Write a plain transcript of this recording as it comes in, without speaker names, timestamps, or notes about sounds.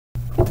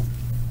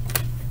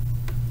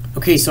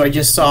Okay, so I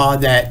just saw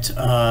that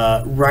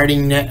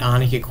writing net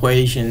ionic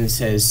equations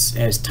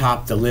has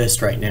topped the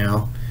list right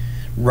now.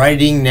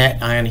 Writing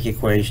net ionic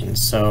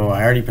equations. So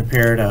I already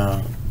prepared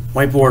a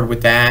whiteboard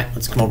with that.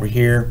 Let's come over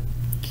here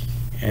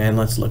and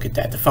let's look at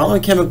that. The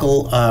following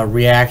chemical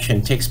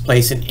reaction takes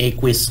place in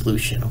aqueous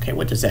solution. Okay,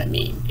 what does that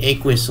mean?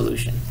 Aqueous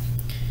solution.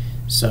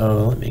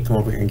 So let me come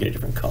over here and get a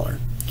different color.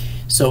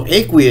 So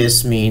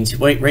aqueous means,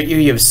 right here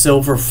you have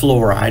silver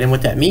fluoride, and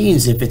what that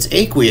means, if it's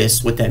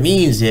aqueous, what that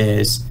means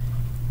is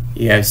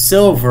you have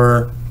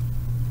silver,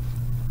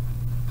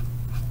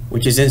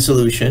 which is in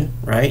solution,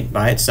 right,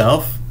 by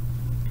itself,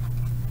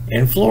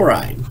 and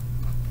fluoride,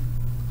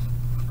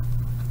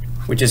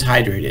 which is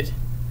hydrated,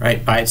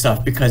 right, by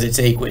itself, because it's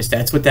aqueous.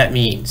 That's what that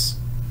means.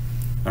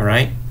 All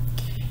right.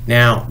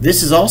 Now,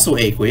 this is also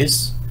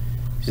aqueous,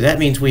 so that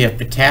means we have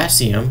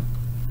potassium,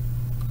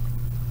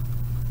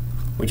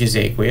 which is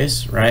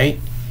aqueous, right?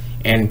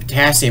 And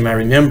potassium, I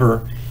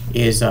remember,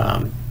 is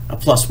a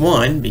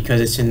 +1 because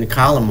it's in the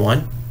column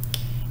 1.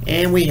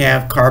 And we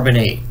have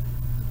carbonate,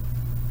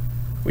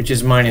 which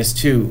is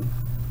 -2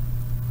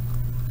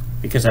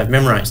 because I've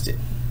memorized it.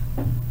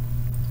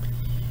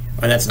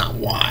 Well, that's not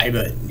why,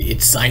 but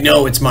I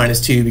know it's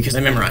 -2 because I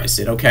memorized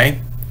it,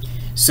 okay?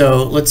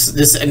 So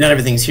not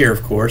everything's here,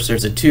 of course.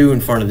 There's a 2 in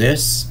front of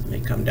this. Let me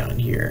come down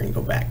here and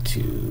go back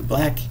to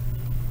black.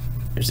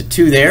 There's a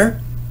 2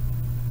 there,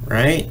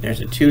 right?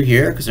 There's a 2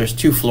 here because there's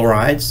 2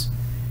 fluorides.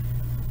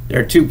 There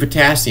are 2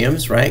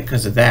 potassiums, right,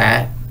 because of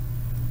that,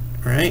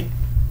 right?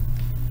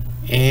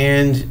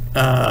 And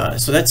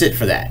so that's it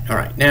for that. All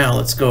right, now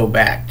let's go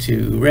back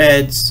to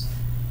reds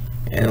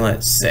and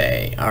let's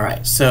say, all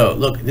right, so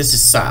look, this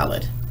is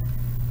solid.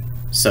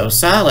 So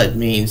solid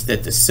means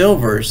that the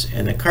silvers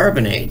and the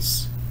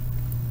carbonates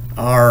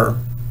are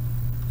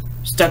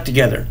stuck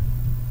together,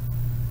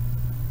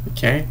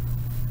 okay?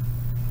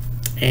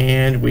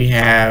 And we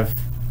have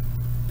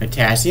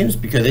potassiums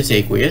because it's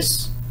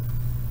aqueous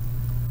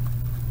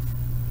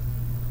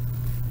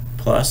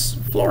plus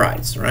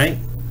fluorides, right?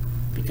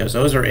 Because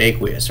those are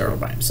aqueous or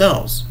by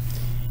themselves.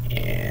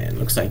 And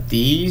looks like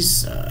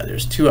these,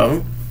 there's 2 of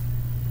them.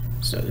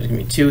 So there's going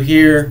to be 2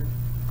 here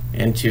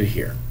and 2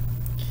 here.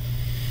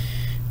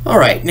 All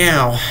right,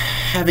 now,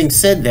 having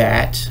said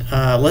that,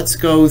 let's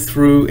go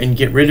through and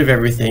get rid of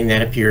everything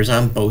that appears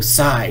on both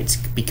sides.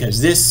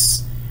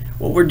 Because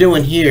what we're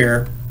doing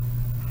here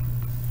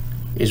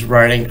is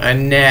writing a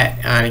net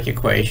ionic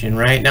equation,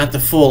 right? Not the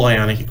full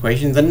ionic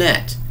equation, the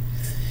net.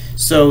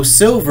 So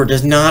silver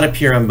does not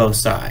appear on both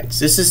sides.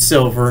 This is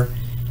silver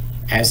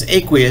as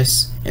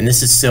aqueous, and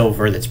this is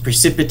silver that's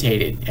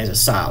precipitated as a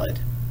solid,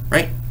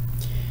 right?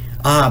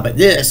 But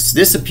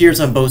this appears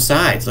on both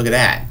sides. Look at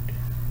that.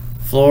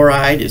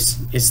 Fluoride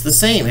it's the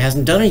same. It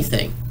hasn't done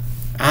anything.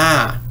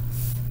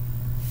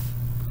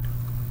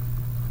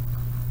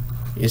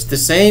 It's the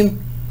same.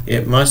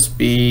 It must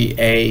be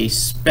a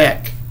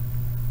spectator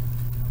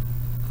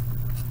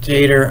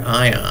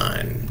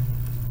ion.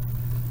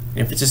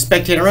 If it's a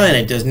spectator ion,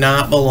 it does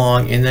not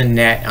belong in the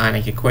net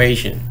ionic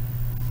equation.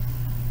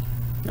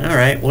 All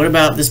right, what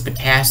about this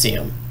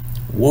potassium?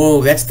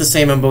 Whoa, that's the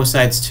same on both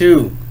sides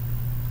too.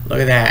 Look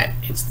at that.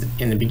 It's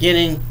in the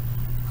beginning.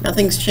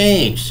 Nothing's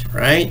changed,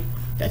 right?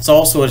 That's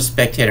also a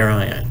spectator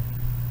ion.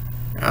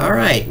 All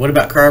right, what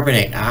about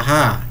carbonate?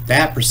 Aha,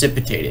 that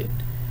precipitated.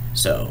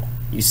 So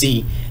you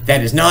see,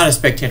 that is not a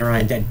spectator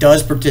ion. That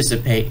does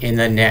participate in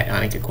the net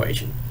ionic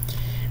equation.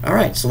 All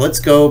right, so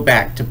let's go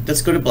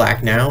to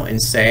black now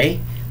and say,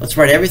 let's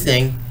write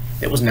everything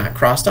that was not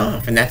crossed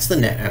off, and that's the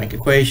net ionic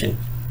equation.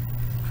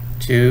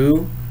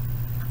 2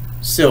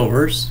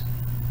 silvers,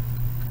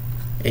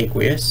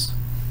 aqueous.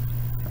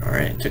 All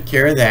right, took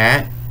care of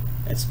that.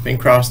 That's been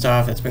crossed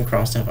off. That's been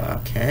crossed off.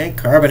 Okay,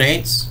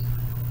 carbonates.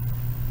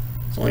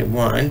 It's only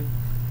 1.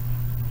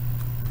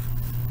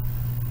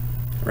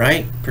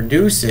 Right,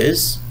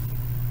 produces.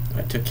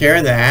 I took care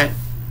of that.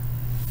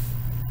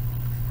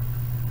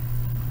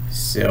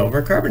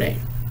 Silver carbonate.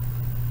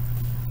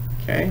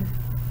 Okay.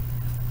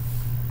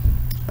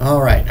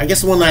 All right. I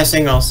guess the one last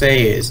thing I'll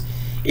say is,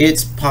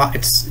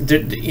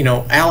 you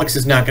know, Alex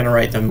is not going to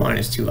write the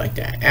 -2 like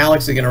that.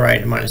 Alex is going to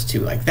write a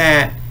 -2 like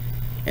that,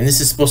 and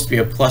this is supposed to be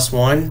a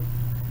 +1.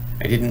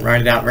 I didn't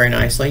write it out very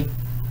nicely.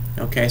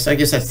 Okay, so I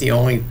guess that's the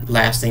only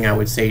last thing I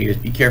would say to you is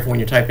be careful when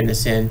you're typing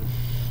this in.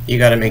 You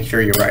got to make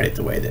sure you write it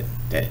the way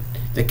that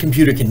the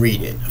computer can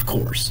read it, of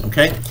course.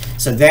 Okay,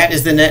 so that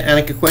is the net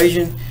ionic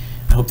equation.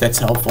 I hope that's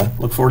helpful.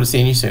 Look forward to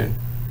seeing you soon.